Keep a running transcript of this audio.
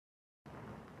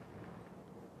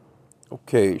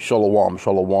Okay, shalom,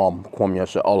 shalom, kwam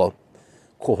yasha Allah,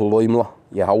 koholoimla,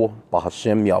 Yahweh,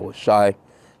 Bahashem, Yahweh Shai,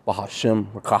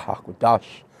 Bahashem, Rakaha Kudash.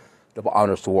 Double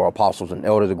honors to our apostles and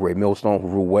elders, the great millstone who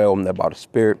rule well and led by the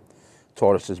Spirit,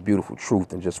 taught us this beautiful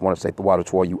truth, and just want to say the water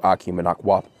to all you H.I.M and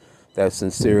Akwap, that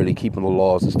sincerely keeping the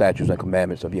laws, the statutes, and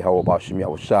commandments of Yahweh, Bahashem,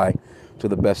 Yahweh Shai, to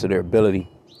the best of their ability.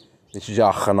 This is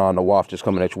Yachanan Nawaf, just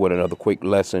coming at you with another quick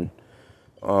lesson.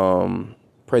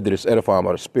 Pray that it's edifying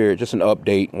by the Spirit. Just an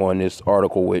update on this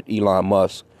article with Elon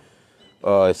Musk.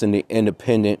 It's in the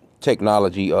independent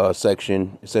technology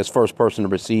section. It says first person to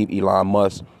receive Elon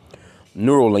Musk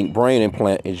Neuralink brain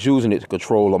implant is using it to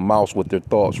control a mouse with their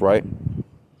thoughts, right?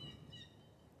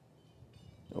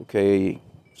 Okay,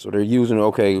 so they're using,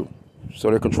 so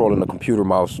they're controlling the computer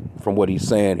mouse from what he's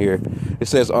saying here. It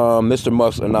says Mr.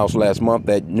 Musk announced last month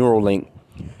that Neuralink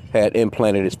had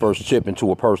implanted its first chip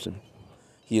into a person.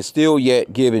 He is still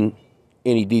yet given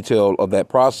any detail of that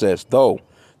process, though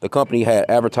the company had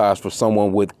advertised for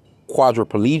someone with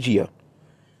quadriplegia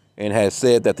and has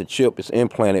said that the chip is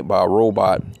implanted by a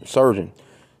robot surgeon.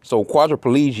 So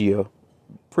quadriplegia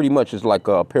pretty much is like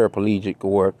a paraplegic,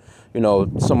 or,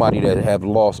 somebody that have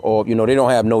lost all, they don't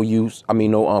have no use.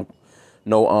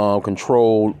 No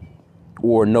control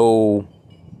or no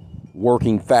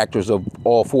working factors of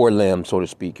all four limbs, so to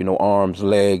speak, arms,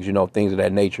 legs, things of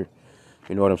that nature.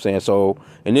 You know what I'm saying? So,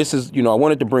 and this is, I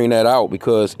wanted to bring that out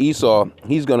because Esau,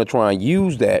 he's going to try and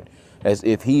use that as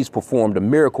if he's performed a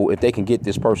miracle if they can get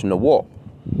this person to walk.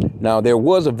 Now, there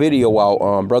was a video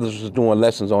out, brothers was doing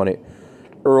lessons on it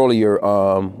earlier,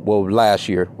 last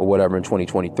year or whatever in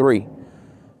 2023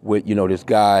 with, this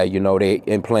guy, they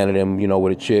implanted him,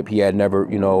 with a chip. He had never,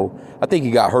 I think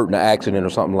he got hurt in an accident or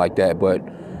something like that.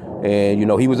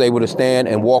 And he was able to stand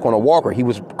and walk on a walker. He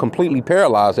was completely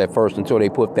paralyzed at first until they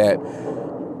put that,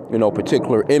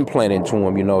 particular implant into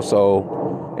him,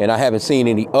 so, and I haven't seen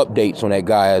any updates on that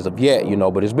guy as of yet,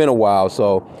 but it's been a while,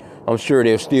 so I'm sure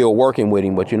they're still working with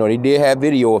him. But, they did have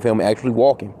video of him actually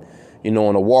walking,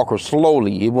 on a walker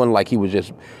slowly. It wasn't like he was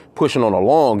just pushing on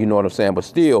along, you know what I'm saying? But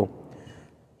still,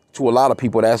 to a lot of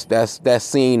people, that's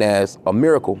seen as a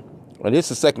miracle. And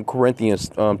this is 2 Corinthians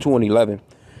 2:11.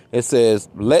 It says,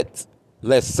 lest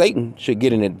Satan should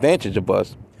get an advantage of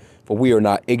us, for we are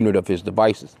not ignorant of his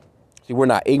devices. See, we're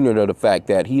not ignorant of the fact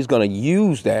that he's going to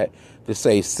use that to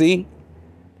say, see,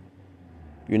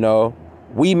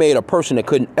 we made a person that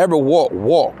couldn't ever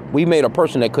walk. We made a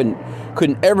person that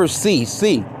couldn't ever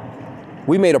see.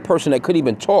 We made a person that couldn't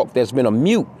even talk, that's been a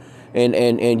mute and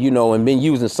been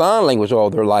using sign language all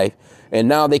their life. And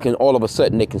now they can, all of a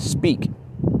sudden, they can speak.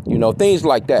 Things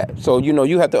like that. So,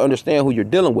 you have to understand who you're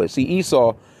dealing with. See,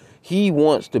 Esau, he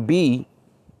wants to be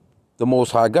the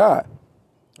Most High God.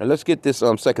 And let's get this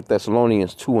 2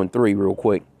 Thessalonians 2:3 real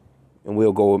quick. And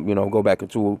we'll go back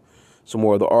into some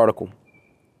more of the article.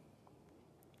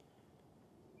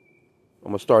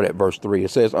 I'm going to start at verse 3.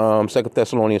 It says, 2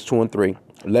 Thessalonians 2:3,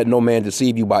 let no man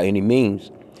deceive you by any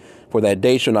means, for that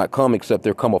day shall not come except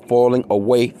there come a falling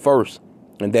away first,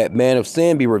 and that man of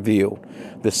sin be revealed,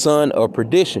 the son of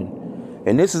perdition.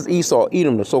 And this is Esau,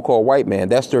 Edom, the so-called white man.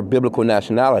 That's their biblical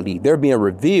nationality. They're being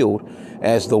revealed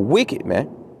as the wicked,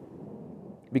 man.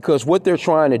 Because what they're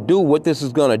trying to do, what this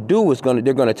is going to do is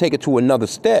they're going to take it to another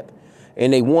step.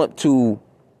 And they want to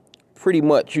pretty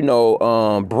much,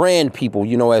 brand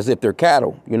people, as if they're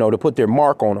cattle, to put their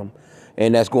mark on them.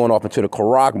 And that's going off into the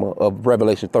charagma of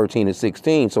Revelation 13 and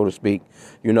 16, so to speak,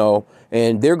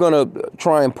 and they're going to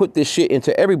try and put this shit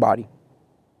into everybody.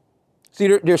 See,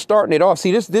 they're starting it off.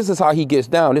 See, this is how he gets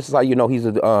down. This is how he's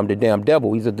the damn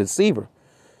devil. He's a deceiver.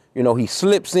 He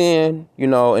slips in,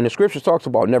 and the scripture talks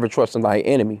about never trusting thy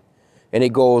enemy. And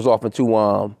it goes off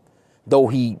into, though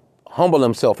he humble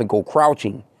himself and go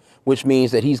crouching, which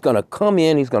means that he's going to come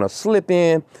in, he's going to slip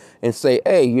in and say,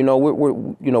 hey, we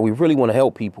really want to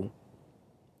help people.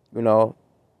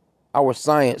 Our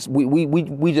science,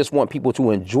 we just want people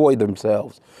to enjoy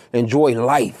themselves, enjoy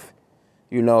life.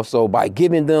 So by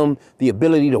giving them the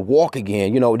ability to walk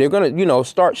again, they're going to,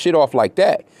 start shit off like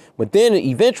that. But then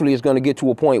eventually it's going to get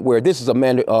to a point where this is a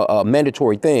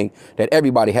mandatory thing that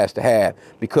everybody has to have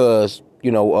because,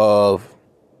 and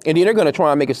then they're going to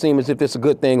try and make it seem as if it's a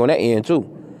good thing on that end too.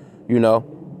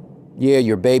 Yeah,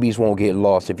 your babies won't get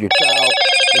lost. If your child,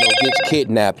 gets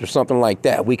kidnapped or something like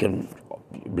that, we can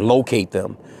locate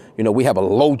them. We have a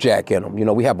LoJack in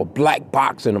them. We have a black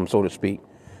box in them, so to speak.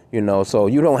 So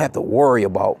you don't have to worry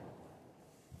about.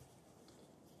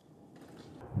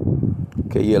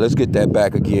 Okay, yeah, let's get that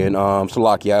back again.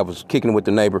 Salakia, I was kicking it with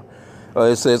the neighbor.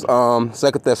 It says, 2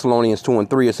 Thessalonians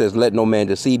 2:3, it says, let no man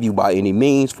deceive you by any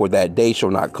means, for that day shall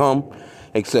not come,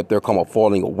 except there come a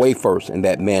falling away first, and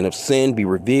that man of sin be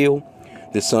revealed,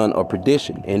 the son of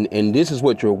perdition. And this is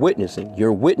what you're witnessing.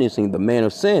 You're witnessing the man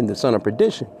of sin, the son of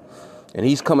perdition. And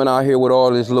he's coming out here with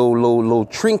all his little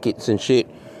trinkets and shit,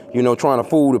 you know, trying to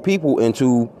fool the people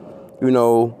into, you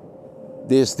know,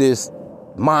 this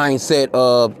mindset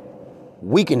of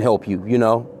we can help you, you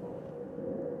know.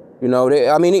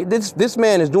 I mean, this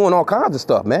man is doing all kinds of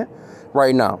stuff, man,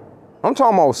 right now. I'm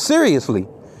talking about seriously.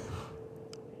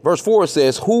 Verse 4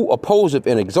 says, who opposeth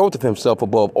and exalteth himself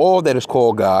above all that is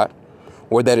called God,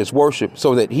 or that is worshipped,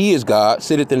 so that he is God,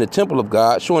 sitteth in the temple of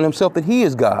God, showing himself that he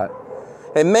is God.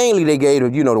 And mainly they gave,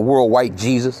 you know, the world white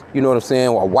Jesus, you know what I'm saying,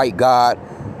 or a white God,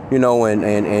 you know,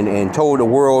 and told the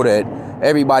world that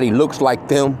everybody looks like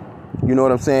them, you know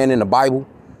what I'm saying, in the Bible.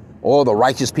 All the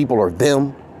righteous people are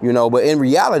them, you know, but in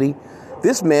reality,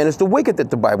 this man is the wicked that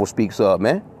the Bible speaks of,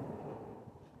 man.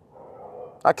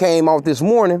 I came out this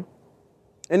morning,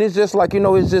 and it's just like, you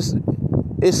know, it's just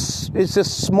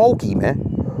smoky, man.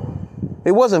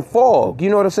 It wasn't fog, you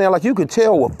know what I'm saying? Like, you could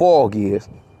tell what fog is,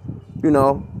 you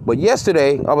know. But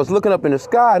yesterday, I was looking up in the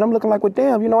sky, and I'm looking like, well,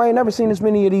 damn, you know, I ain't never seen this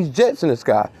many of these jets in the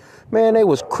sky. Man, they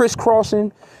was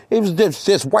crisscrossing. It was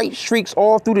just white streaks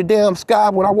all through the damn sky.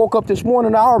 When I woke up this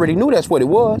morning, I already knew that's what it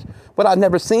was, but I'd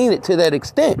never seen it to that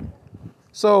extent.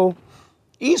 So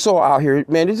Esau out here,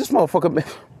 man, this motherfucker, man,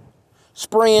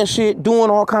 spraying shit, doing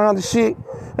all kinds of shit.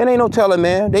 And ain't no telling,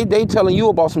 man. They telling you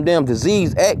about some damn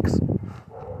disease X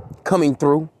coming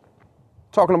through.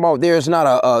 Talking about there's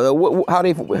not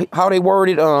how they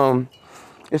worded,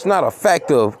 it's not a fact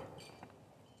of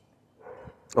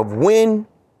when,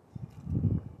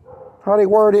 how they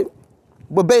worded,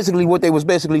 but basically what they was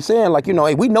basically saying, like, you know,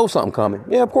 hey, we know something coming.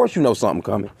 Yeah, of course you know something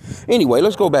coming. Anyway,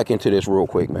 let's go back into this real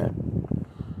quick, man.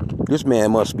 This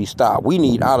man must be stopped. We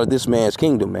need out of this man's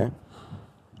kingdom, man.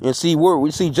 And see,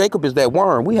 we see Jacob is that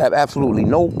worm. We have absolutely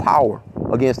no power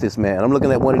against this man. I'm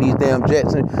looking at one of these damn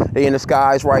jets, and they in the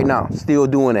skies right now, still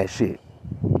doing that shit.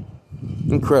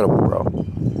 Incredible, bro.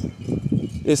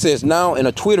 It says, now in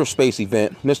a Twitter space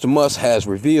event, Mr. Musk has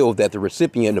revealed that the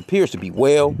recipient appears to be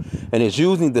well and is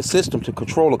using the system to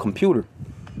control a computer.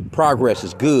 Progress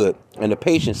is good, and the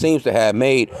patient seems to have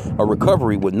made a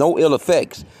recovery with no ill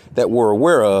effects that we're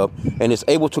aware of, and is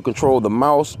able to control the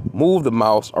mouse, move the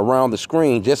mouse around the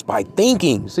screen just by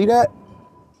thinking. See that?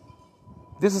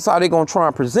 This is how they're going to try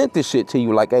and present this shit to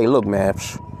you. Like, hey, look, man,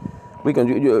 we can,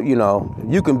 you know,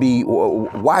 you can be,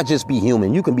 why just be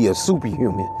human? You can be a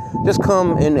superhuman. Just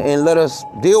come and let us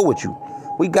deal with you.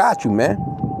 We got you, man.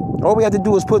 All we have to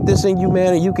do is put this in you,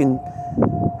 man, and you can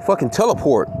fucking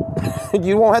teleport.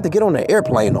 You won't have to get on the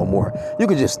airplane no more. You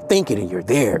can just think it and you're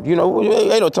there. You know,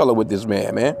 ain't no telling with this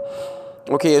man.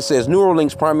 Okay, it says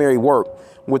Neuralink's primary work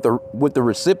with the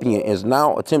recipient is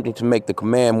now attempting to make the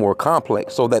command more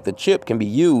complex so that the chip can be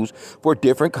used for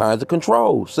different kinds of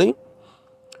controls. See?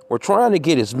 We're trying to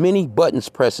get as many buttons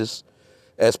presses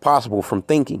as possible from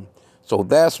thinking. So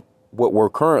that's what we're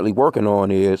currently working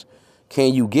on is,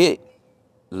 can you get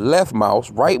left mouse,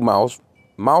 right mouse,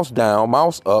 mouse down,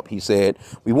 mouse up, he said.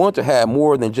 We want to have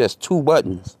more than just 2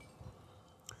 buttons.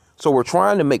 So we're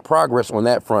trying to make progress on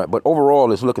that front, but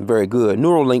overall it's looking very good.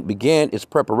 Neuralink began its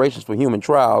preparations for human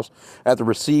trials after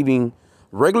receiving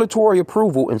regulatory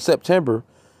approval in September.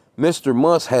 Mr.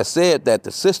 Musk has said that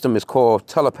the system is called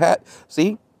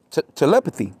telepathy,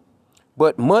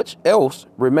 but much else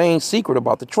remains secret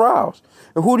about the trials.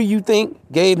 And who do you think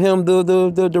gave him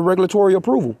the regulatory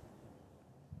approval?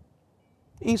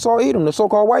 Esau Edom, the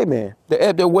so-called white man,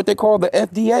 what they call the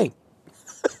FDA.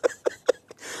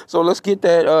 So let's get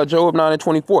that Job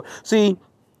 9:24. See,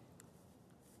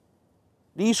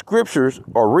 these scriptures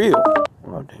are real.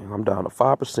 Oh, damn, I'm down to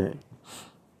 5%.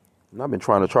 And I've been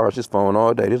trying to charge this phone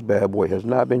all day. This bad boy has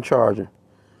not been charging.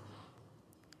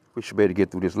 We should be able to get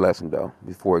through this lesson, though,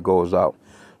 before it goes out.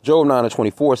 Job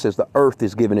 9:24 says, the earth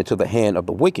is given into the hand of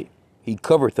the wicked. He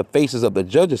covereth the faces of the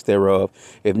judges thereof.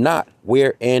 If not,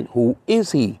 where and who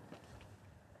is he?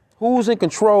 Who's in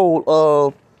control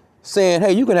of saying,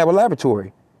 hey, you can have a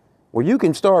laboratory where you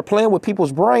can start playing with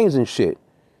people's brains and shit?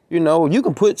 You know, you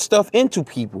can put stuff into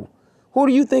people. Who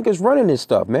do you think is running this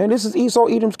stuff, man? This is Esau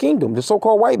Edom's kingdom, the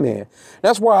so-called white man.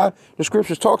 That's why the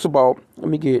scriptures talks about,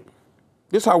 this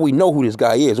is how we know who this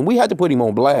guy is. And we had to put him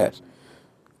on blast.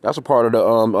 That's a part of the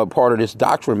a part of this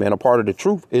doctrine, man. A part of the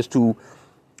truth is to,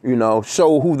 you know,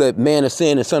 show who that man of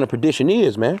sin and son of perdition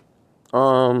is, man.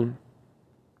 What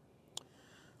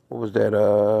was that?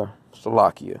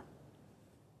 Salakia.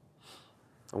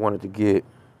 I wanted to get.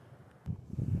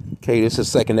 Okay, this is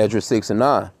 2nd Esdras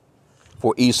 6:9.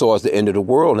 For Esau is the end of the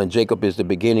world, and Jacob is the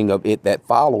beginning of it that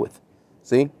followeth.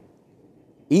 See?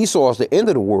 Esau is the end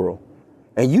of the world.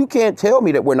 And you can't tell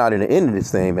me that we're not in the end of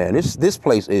this thing, man. This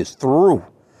place is through.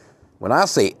 When I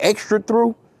say extra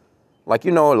through, like,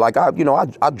 like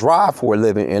I drive for a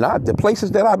living, and the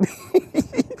places that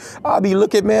I be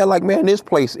looking, man, like, man, this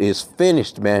place is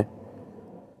finished, man.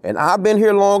 And I've been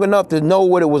here long enough to know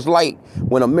what it was like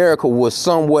when America was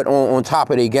somewhat on top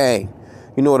of their game.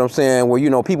 You know what I'm saying?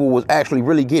 Where, people was actually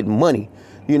really getting money,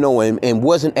 and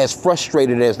wasn't as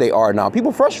frustrated as they are now.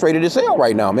 People frustrated as hell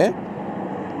right now, man.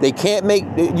 They can't make,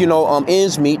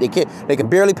 ends meet. They can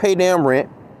barely pay damn rent.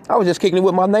 I was just kicking it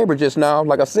with my neighbor just now.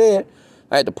 Like I said,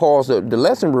 I had to pause the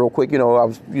lesson real quick. I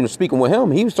was, speaking with him.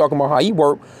 He was talking about how he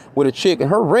worked with a chick and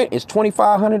her rent is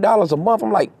 $2,500 a month.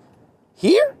 I'm like,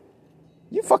 here?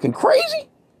 You fucking crazy?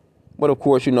 But of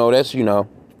course, that's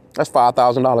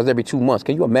 $5,000 every 2 months.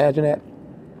 Can you imagine that?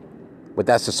 But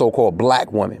that's the so-called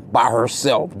black woman by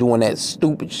herself doing that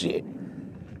stupid shit.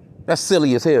 That's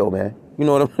silly as hell, man. You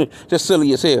know what I mean? Just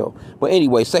silly as hell. But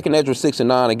anyway, 2 Ezra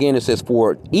 6:9, again, it says,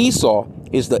 for Esau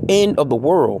is the end of the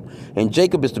world, and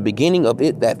Jacob is the beginning of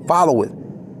it that followeth.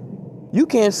 You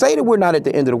can't say that we're not at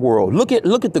the end of the world. Look at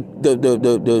the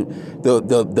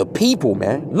people,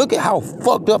 man. Look at how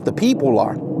fucked up the people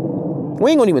are.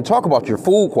 We ain't gonna even talk about your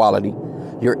food quality,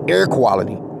 your air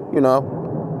quality,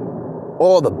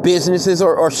 All the businesses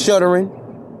are shuttering.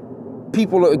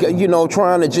 People are,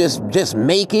 trying to just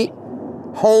make it.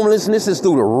 Homelessness is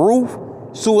through the roof.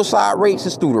 Suicide rates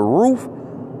is through the roof.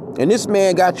 And this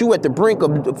man got you at the brink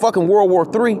of fucking World War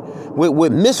III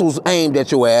with missiles aimed at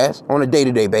your ass on a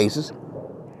day-to-day basis.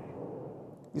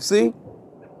 You see?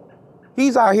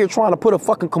 He's out here trying to put a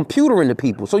fucking computer into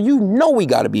people. So we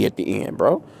got to be at the end,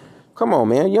 bro. Come on,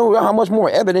 man. How much more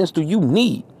evidence do you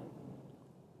need?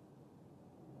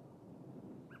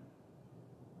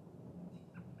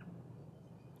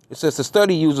 It says the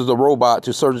study uses a robot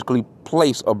to surgically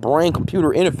place a brain-computer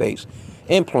interface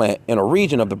implant in a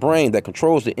region of the brain that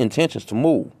controls the intentions to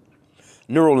move.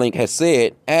 Neuralink has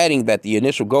said, adding that the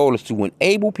initial goal is to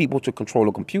enable people to control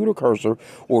a computer cursor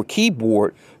or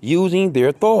keyboard using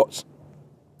their thoughts.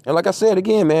 And like I said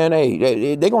again, man,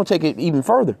 they're going to take it even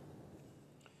further.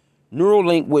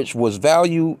 Neuralink, which was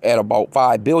valued at about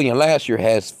 $5 billion last year,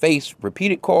 has faced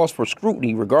repeated calls for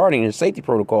scrutiny regarding its safety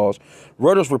protocols.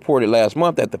 Reuters reported last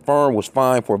month that the firm was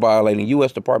fined for violating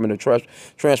U.S. Department of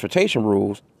Transportation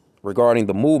rules regarding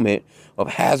the movement of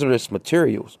hazardous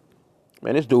materials.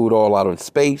 Man, this dude all out of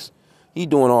space. He's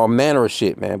doing all manner of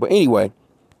shit, man. But anyway,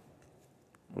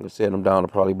 I'm going to set him down to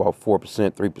probably about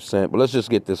 4%, 3%. But let's just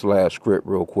get this last script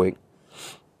real quick.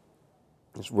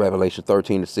 It's Revelation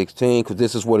 13-16, because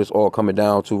this is what it's all coming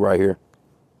down to right here.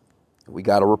 We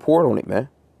got to report on it, man.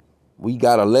 We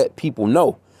got to let people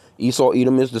know. Esau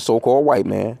Edom is the so-called white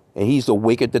man, and he's the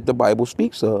wicked that the Bible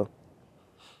speaks of.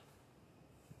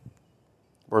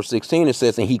 Verse 16, it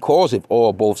says, and he causeth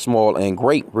all, both small and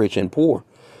great, rich and poor,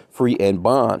 free and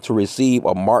bond, to receive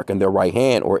a mark in their right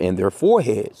hand or in their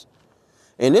foreheads.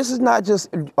 And this is not just,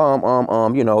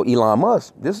 Elon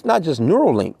Musk. This is not just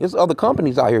Neuralink. There's other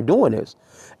companies out here doing this.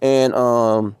 And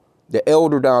the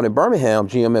elder down in Birmingham,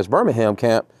 GMS Birmingham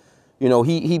camp,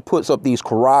 he puts up these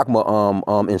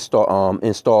Karagma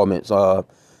installments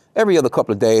every other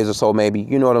couple of days or so, maybe.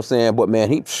 You know what I'm saying? But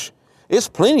man, it's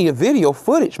plenty of video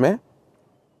footage, man,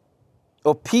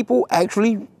 of people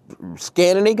actually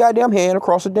scanning their goddamn hand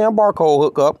across a damn barcode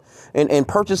hookup and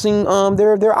purchasing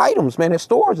their items, man, at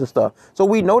stores and stuff. So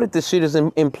we know that this shit is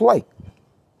in play.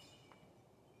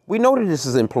 We know that this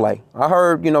is in play. I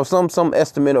heard, some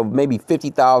estimate of maybe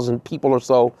 50,000 people or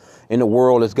so in the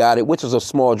world has got it, which is a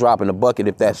small drop in the bucket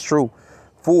if that's true.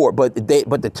 But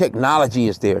the technology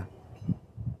is there.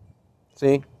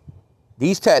 See,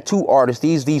 these tattoo artists,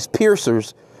 these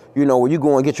piercers, where you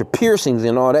go and get your piercings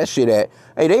and all that shit at.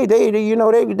 Hey,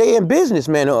 they in business,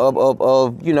 man,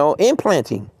 of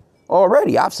implanting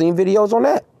already. I've seen videos on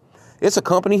that. It's a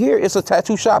company here. It's a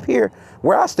tattoo shop here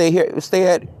where I stay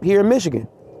at here in Michigan.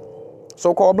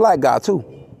 So-called black guy too,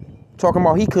 talking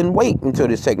about he couldn't wait until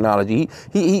this technology.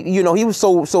 He was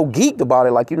so geeked about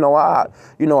it. Like,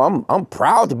 I'm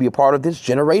proud to be a part of this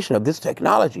generation of this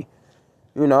technology.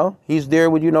 He's there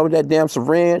with, that damn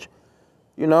syringe,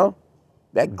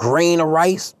 that grain of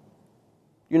rice.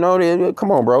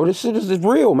 Come on, bro. This shit is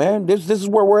real, man. This is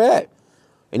where we're at.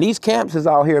 And these camps is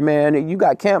out here, man. You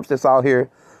got camps that's out here,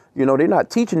 they're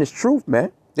not teaching this truth,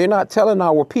 man. They're not telling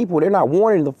our people, they're not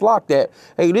warning the flock that,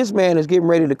 hey, this man is getting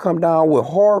ready to come down with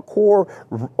hardcore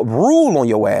rule on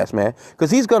your ass, man. Because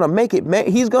he's going to make it,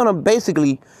 he's going to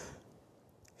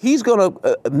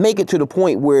make it to the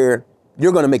point where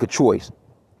you're going to make a choice.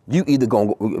 You either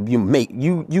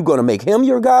gonna make him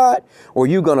your God, or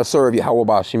you gonna serve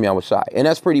Yahweh Hashem Yahushai. And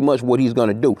that's pretty much what he's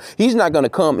gonna do. He's not gonna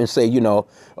come and say,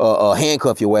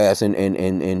 handcuff your ass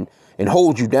and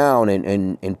hold you down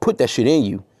and put that shit in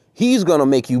you. He's gonna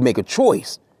make you make a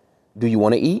choice. Do you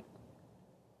want to eat?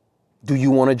 Do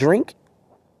you want to drink?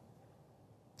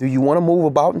 Do you want to move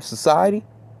about in society?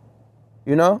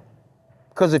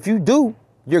 Because if you do,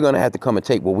 you're gonna have to come and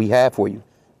take what we have for you.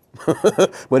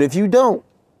 But if you don't,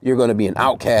 you're going to be an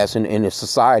outcast in the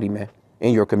society, man,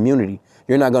 in your community.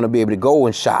 You're not going to be able to go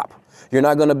and shop. You're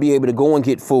not going to be able to go and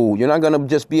get food. You're not going to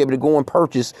just be able to go and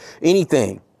purchase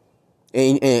anything.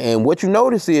 And what you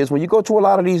notice is when you go to a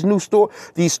lot of these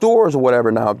these stores or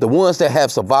whatever now, the ones that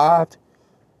have survived,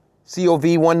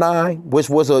 COVID-19,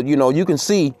 which was you can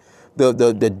see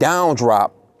the down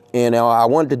drop. And I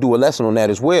wanted to do a lesson on that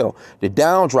as well. The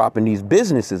down drop in these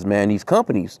businesses, man, these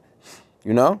companies,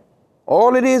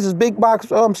 all it is big box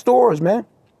stores, man.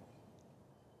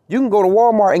 You can go to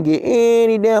Walmart and get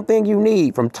any damn thing you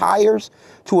need, from tires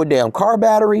to a damn car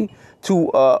battery to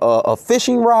a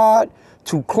fishing rod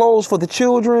to clothes for the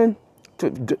children to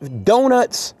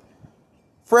donuts,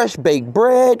 fresh baked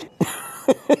bread,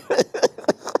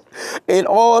 and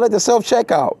all at the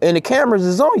self-checkout. And the cameras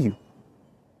is on you.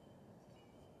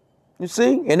 You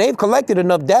see? And they've collected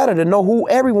enough data to know who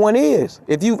everyone is.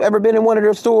 If you've ever been in one of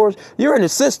their stores, you're in the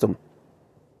system.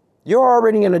 You're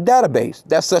already in a database.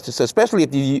 That's such a, especially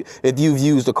if you've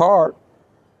used a card.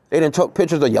 They done took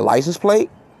pictures of your license plate.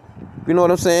 You know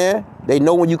what I'm saying? They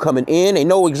know when you coming in. They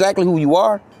know exactly who you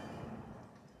are.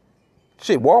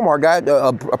 Shit, Walmart got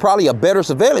probably a better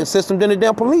surveillance system than the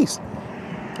damn police.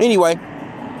 Anyway,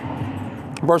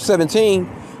 verse 17,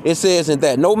 it says, "And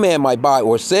that no man might buy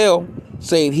or sell,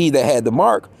 save he that had the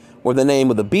mark, or the name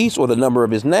of the beast, or the number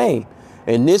of his name."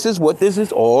 And this is what this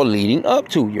is all leading up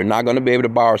to. You're not going to be able to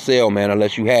buy or sell, man,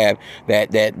 unless you have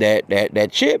that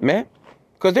chip, man.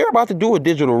 Because they're about to do a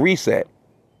digital reset.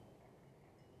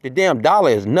 The damn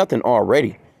dollar is nothing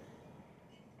already.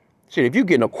 Shit, if you're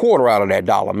getting a quarter out of that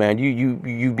dollar, man,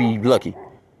 you be lucky.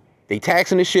 They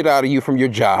taxing the shit out of you from your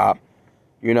job.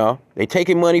 They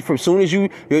taking money from soon as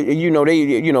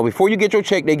before you get your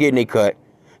check, they getting a cut.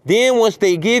 Then once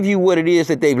they give you what it is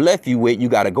that they've left you with, you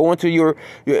got to go into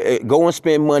go and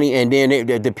spend money, and then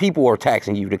the people are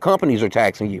taxing you. The companies are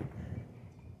taxing you.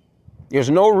 There's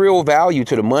no real value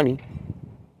to the money.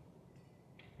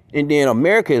 And then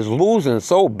America is losing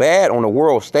so bad on the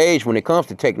world stage when it comes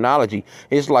to technology.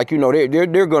 It's like, they're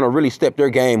going to really step their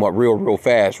game up real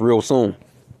fast, real soon,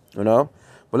 But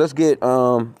let's get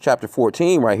chapter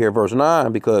 14 right here, verse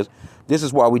 9, because this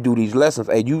is why we do these lessons.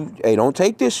 Hey, don't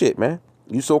take this shit, man.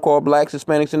 You so-called blacks,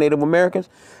 Hispanics, and Native Americans,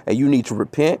 and you need to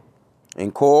repent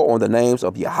and call on the names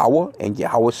of Yahweh and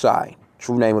Yahushai.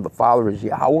 True name of the Father is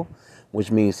Yahweh, which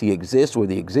means he exists, or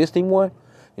the existing one.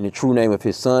 And the true name of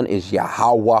his son is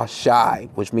Yahushai,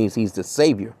 which means he's the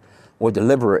savior or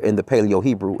deliverer in the Paleo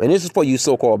Hebrew. And this is for you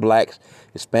so-called blacks,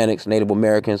 Hispanics, Native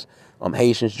Americans,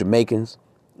 Haitians, Jamaicans,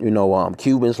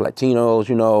 Cubans,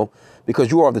 Latinos, because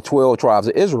you are the 12 tribes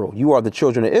of Israel. You are the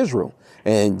children of Israel.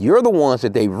 And you're the ones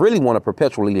that they really want to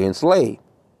perpetually enslave.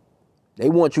 They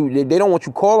want you. They don't want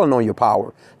you calling on your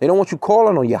power. They don't want you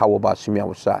calling on Yahweh B'Shem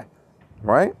Yahushai,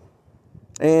 right?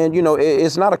 And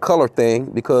it's not a color thing,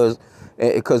 because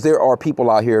there are people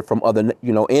out here from other,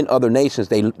 in other nations.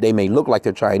 They may look like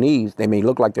they're Chinese. They may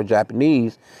look like they're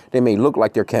Japanese. They may look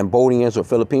like they're Cambodians or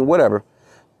Philippines, whatever.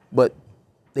 But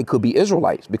they could be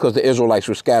Israelites, because the Israelites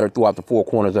were scattered throughout the four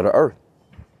corners of the earth.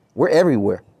 We're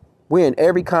everywhere. We're in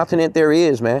every continent there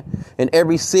is, man. In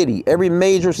every city, every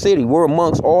major city. We're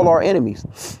amongst all our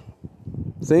enemies.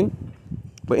 See?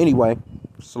 But anyway,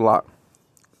 it's a lot.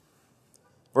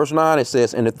 Verse 9, it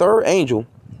says, "And the third angel,"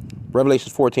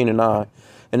 Revelation 14:9,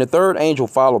 "and the third angel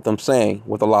followed them, saying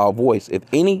with a loud voice, If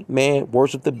any man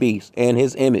worship the beast and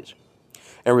his image,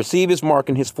 and receive his mark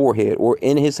in his forehead or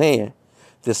in his hand,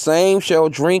 the same shall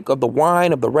drink of the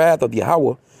wine of the wrath of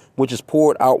Yahweh, which is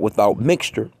poured out without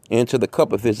mixture into the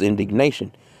cup of his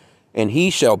indignation. And he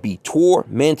shall be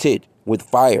tormented with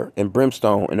fire and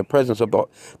brimstone in the presence of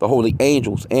the holy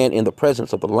angels and in the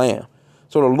presence of the Lamb."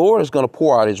 So the Lord is going to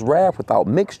pour out his wrath without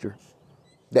mixture.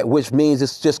 Which means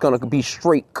it's just going to be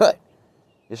straight cut.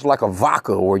 It's like a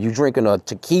vodka, or you drinking a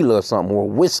tequila or something, or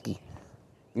whiskey.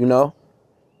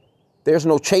 There's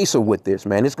no chaser with this,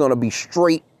 man. It's going to be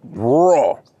straight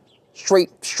raw. Straight.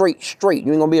 You ain't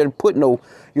going to be able to put no,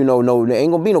 there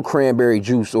ain't going to be no cranberry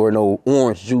juice or no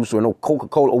orange juice or no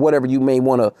Coca-Cola or whatever you may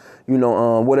want to,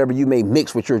 whatever you may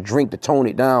mix with your drink to tone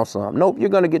it down some. Nope, you're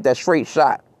going to get that straight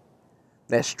shot.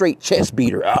 That straight chest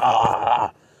beater.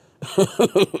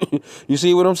 You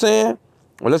see what I'm saying?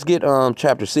 Well, let's get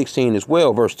chapter 16 as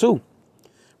well, verse 2.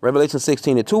 Revelation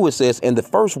 16:2, it says, and the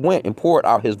first went and poured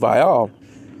out his vial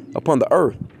upon the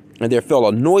earth, and there fell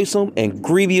a noisome and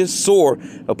grievous sore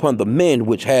upon the men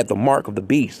which had the mark of the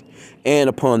beast, and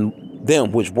upon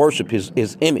them which worship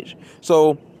his image.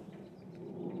 So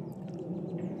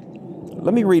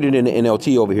let me read it in the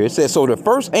NLT over here. It says, so the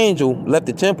first angel left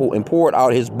the temple and poured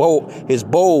out his bowl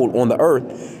on the earth,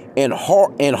 and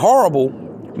horrible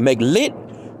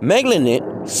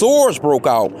malignant sores broke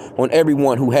out on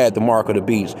everyone who had the mark of the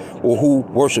beast, or who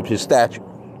worshiped his statue.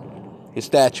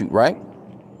 Right?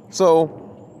 So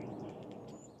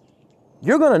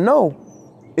you're going to know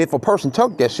if a person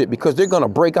took that shit, because they're going to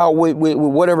break out with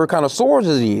whatever kind of sores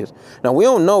it is. Now, we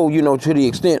don't know, to the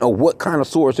extent of what kind of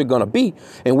sores they're going to be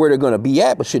and where they're going to be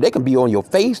at. But shit, they can be on your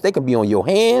face. They can be on your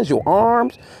hands, your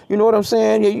arms. You know what I'm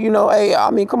saying? Hey, I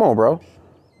mean, come on, bro.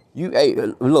 Hey,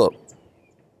 look.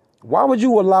 Why would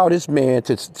you allow this man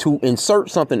to insert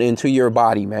something into your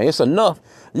body, man? It's enough.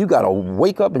 You got to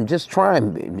wake up and just try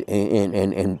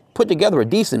and put together a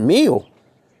decent meal.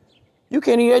 You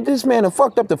can't eat. This man done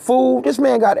fucked up the food. This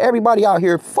man got everybody out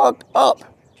here fucked up.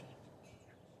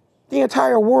 The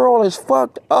entire world is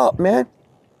fucked up, man.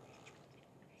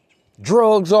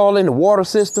 Drugs all in the water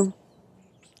system.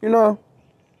 Just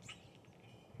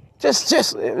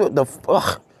the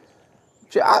fuck.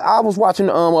 I was watching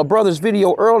a brother's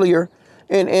video earlier,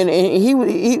 and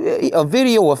he a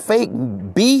video of fake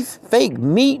beef, fake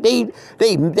meat. They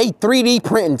 3D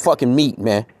printing fucking meat,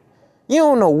 man. You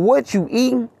don't know what you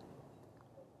eating.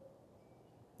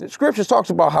 The scriptures talks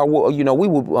about how we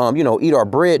would eat our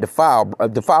bread,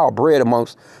 defile bread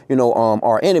amongst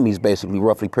our enemies, basically,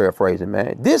 roughly paraphrasing,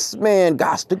 man. This man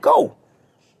got to go.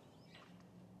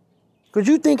 Cause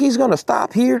you think he's gonna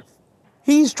stop here?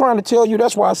 He's trying to tell you.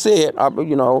 That's why I said,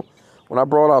 when I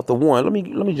brought out the one, let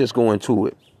me just go into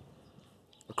it.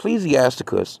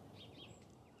 Ecclesiasticus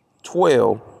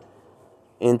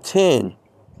 12:10.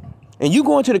 And you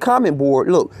go into the comment board,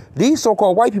 look, these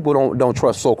so-called white people don't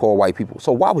trust so-called white people.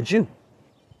 So why would you?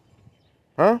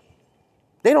 Huh?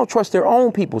 They don't trust their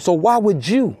own people. So why would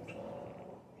you?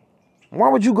 Why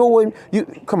would you go in?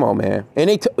 Come on, man. And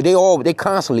they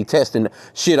constantly testing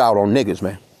shit out on niggas,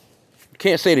 man. You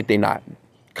can't say that they not.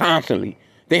 Constantly.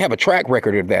 They have a track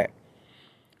record of that.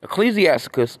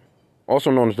 Ecclesiasticus, also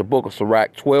known as the Book of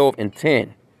Sirach 12:10.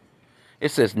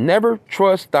 It says, never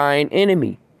trust thine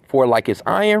enemy. For like his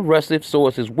iron rusteth, so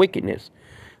is his wickedness.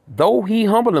 Though he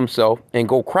humble himself and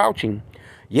go crouching,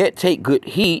 yet take good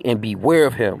heed and beware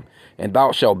of him. And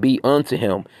thou shalt be unto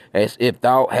him as if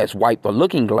thou hast wiped a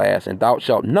looking glass, and thou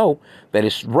shalt know that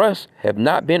his rust have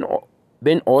not been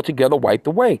altogether wiped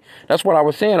away. That's what I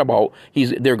was saying about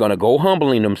they're going to go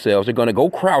humbling themselves. They're going to go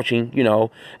crouching,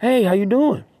 Hey, how you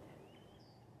doing?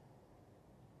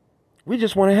 We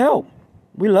just want to help.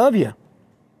 We love you.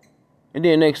 And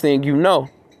then next thing you know,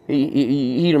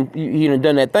 he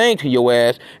done that thing to your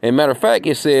ass. And matter of fact,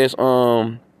 it says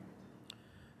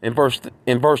in verse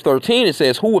 13, it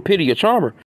says, who would pity a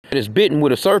charmer that is bitten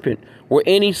with a serpent, or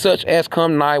any such as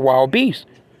come nigh wild beast?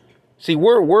 See,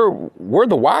 we're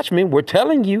the watchmen. We're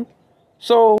telling you.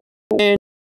 So, and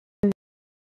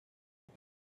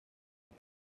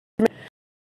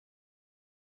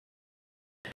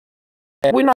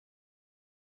we're not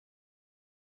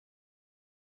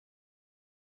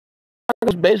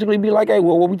basically be like, hey,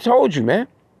 well, what we told you, man.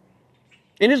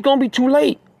 And it's going to be too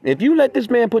late. If you let this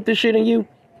man put this shit in you,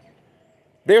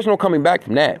 there's no coming back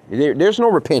from that. There's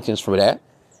no repentance for that.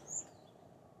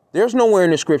 There's nowhere in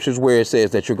the scriptures where it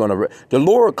says that you're going to... The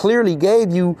Lord clearly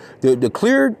gave you the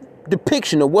clear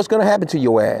depiction of what's going to happen to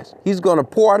your ass. He's going to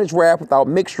pour out his wrath without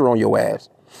mixture on your ass.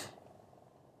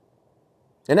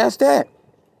 And that's that.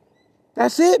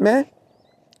 That's it, man.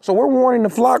 So we're warning the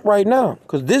flock right now.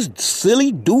 Because this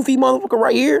silly, doofy motherfucker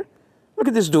right here. Look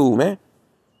at this dude, man.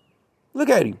 Look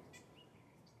at him.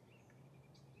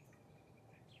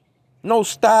 No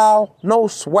style, no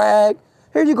swag.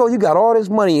 Here you go. You got all this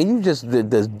money and you just the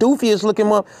doofiest looking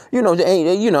one.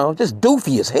 Just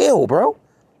doofy as hell, bro.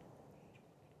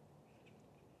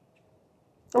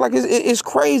 Like it's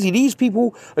crazy. These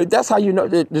people. That's how you know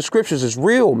the scriptures is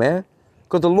real, man.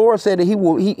 Because the Lord said that He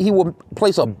will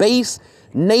place a base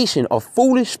nation of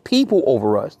foolish people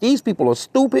over us. These people are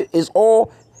stupid as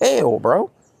all hell,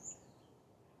 bro.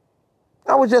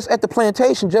 I was just at the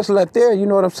plantation, just left there. You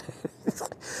know what I'm saying?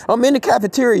 I'm in the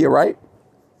cafeteria, right?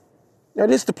 Now,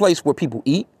 this is the place where people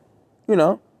eat, They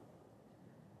got,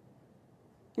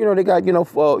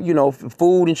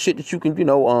 food and shit that you can,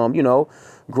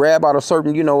 grab out of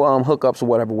certain, hookups or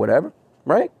whatever,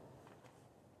 right?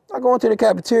 I go into the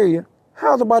cafeteria.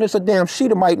 How's about this a damn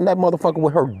Sheetamite and that motherfucker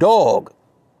with her dog?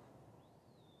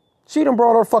 She done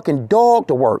brought her fucking dog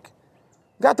to work.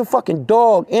 Got the fucking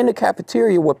dog in the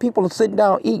cafeteria where people are sitting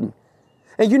down eating.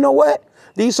 And you know what?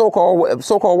 These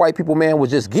so-called white people, man,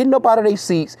 was just getting up out of their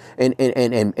seats and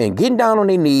getting down on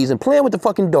their knees and playing with the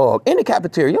fucking dog in the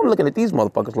cafeteria. I'm looking at these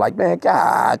motherfuckers like, man,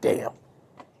 goddamn.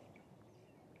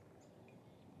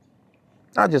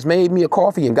 I just made me a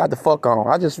coffee and got the fuck on.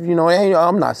 I just,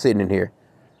 I'm not sitting in here.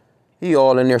 He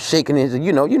all in there shaking his,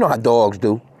 you know how dogs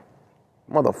do.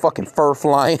 Motherfucking fur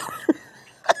flying.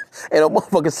 And a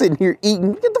motherfucker sitting here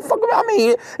eating. Get the fuck out. I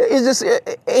mean, it's just,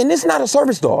 and it's not a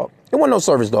service dog. It wasn't no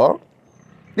service dog.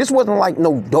 This wasn't like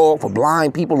no dog for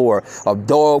blind people or a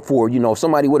dog for,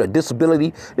 somebody with a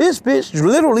disability. This bitch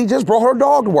literally just brought her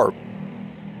dog to work.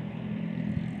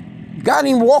 Got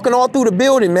him walking all through the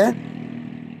building, man.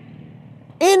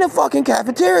 In the fucking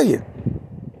cafeteria.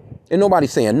 And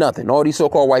nobody's saying nothing. All these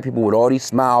so-called white people with all these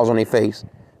smiles on their face.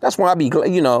 That's why I be,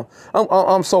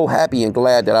 I'm so happy and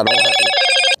glad that I don't have to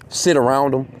sit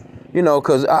around them,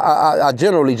 because I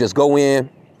generally just go in,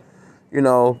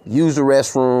 use the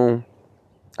restroom.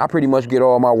 I pretty much get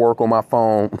all my work on my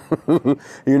phone.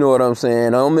 You know what I'm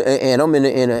saying? I'm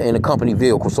in a company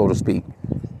vehicle, so to speak.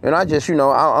 And I just,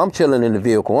 I'm chilling in the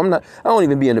vehicle. I don't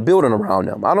even be in the building around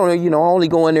them. I don't, I only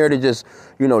go in there to just,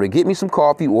 to get me some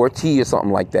coffee or tea or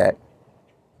something like that.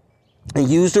 And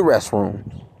use the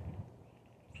restroom.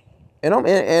 And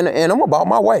I'm about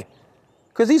my way.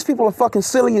 Because these people are fucking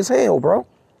silly as hell, bro.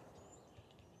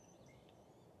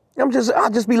 I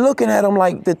just be looking at them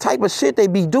like the type of shit they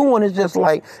be doing is just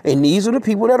like, and these are the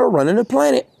people that are running the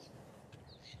planet.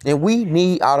 And we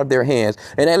need out of their hands.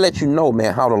 And that lets you know,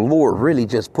 man, how the Lord really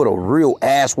just put a real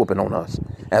ass whooping on us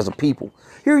as a people.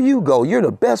 Here you go. You're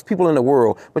the best people in the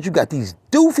world, but you got these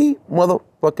doofy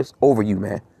motherfuckers over you,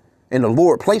 man. And the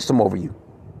Lord placed them over you.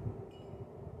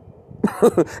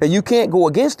 And you can't go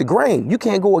against the grain. You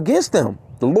can't go against them.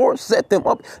 The Lord set them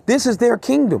up. This is their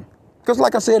kingdom. Because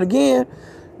like I said again,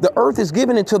 the earth is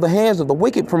given into the hands of the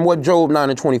wicked, from what Job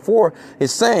 9:24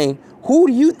 is saying. Who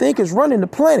do you think is running the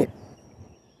planet?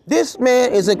 This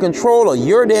man is in control of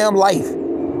your damn life.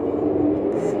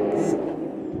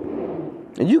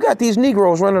 And you got these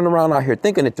Negroes running around out here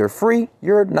thinking that they're free.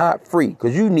 You're not free,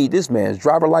 because you need this man's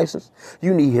driver license.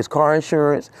 You need his car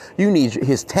insurance. You need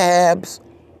his tabs.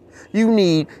 You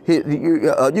need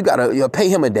you gotta pay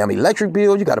him a damn electric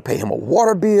bill. You gotta pay him a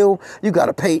water bill. You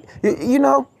gotta pay,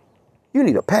 you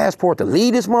need a passport to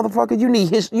leave this motherfucker. You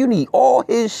need all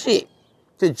his shit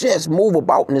to just move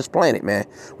about in this planet, man,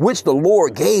 which the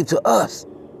Lord gave to us.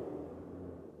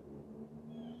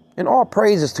 And all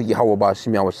praises to Yahweh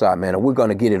B'Shem Yahushua, man, and we're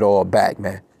gonna get it all back,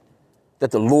 man.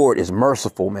 That the Lord is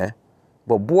merciful, man.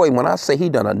 But boy, when I say he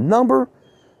done a number,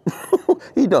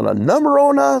 he done a number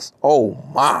on us, oh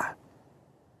my.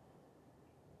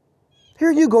 Here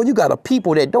you go, you got a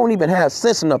people that don't even have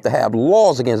sense enough to have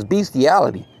laws against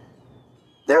bestiality.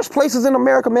 There's places in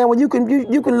America, man, where you can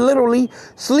literally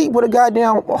sleep with a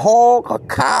goddamn hog, a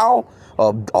cow,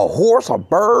 a horse, a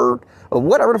bird, or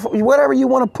whatever you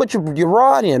want to put your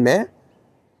rod in, man.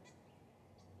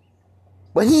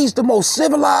 But he's the most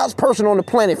civilized person on the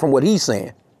planet from what he's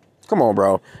saying. Come on,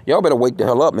 bro. Y'all better wake the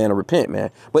hell up, man, and repent,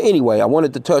 man. But anyway, I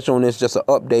wanted to touch on this, just an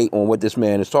update on what this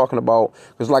man is talking about.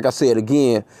 Because like I said,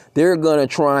 again, they're going to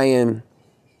try and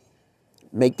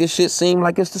make this shit seem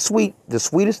like it's the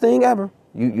sweetest thing ever.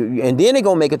 And then they're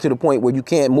going to make it to the point where you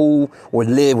can't move or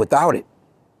live without it.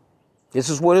 This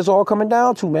is what it's all coming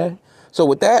down to, man. So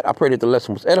with that, I pray that the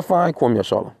lesson was edifying. Kwam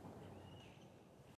Yashala.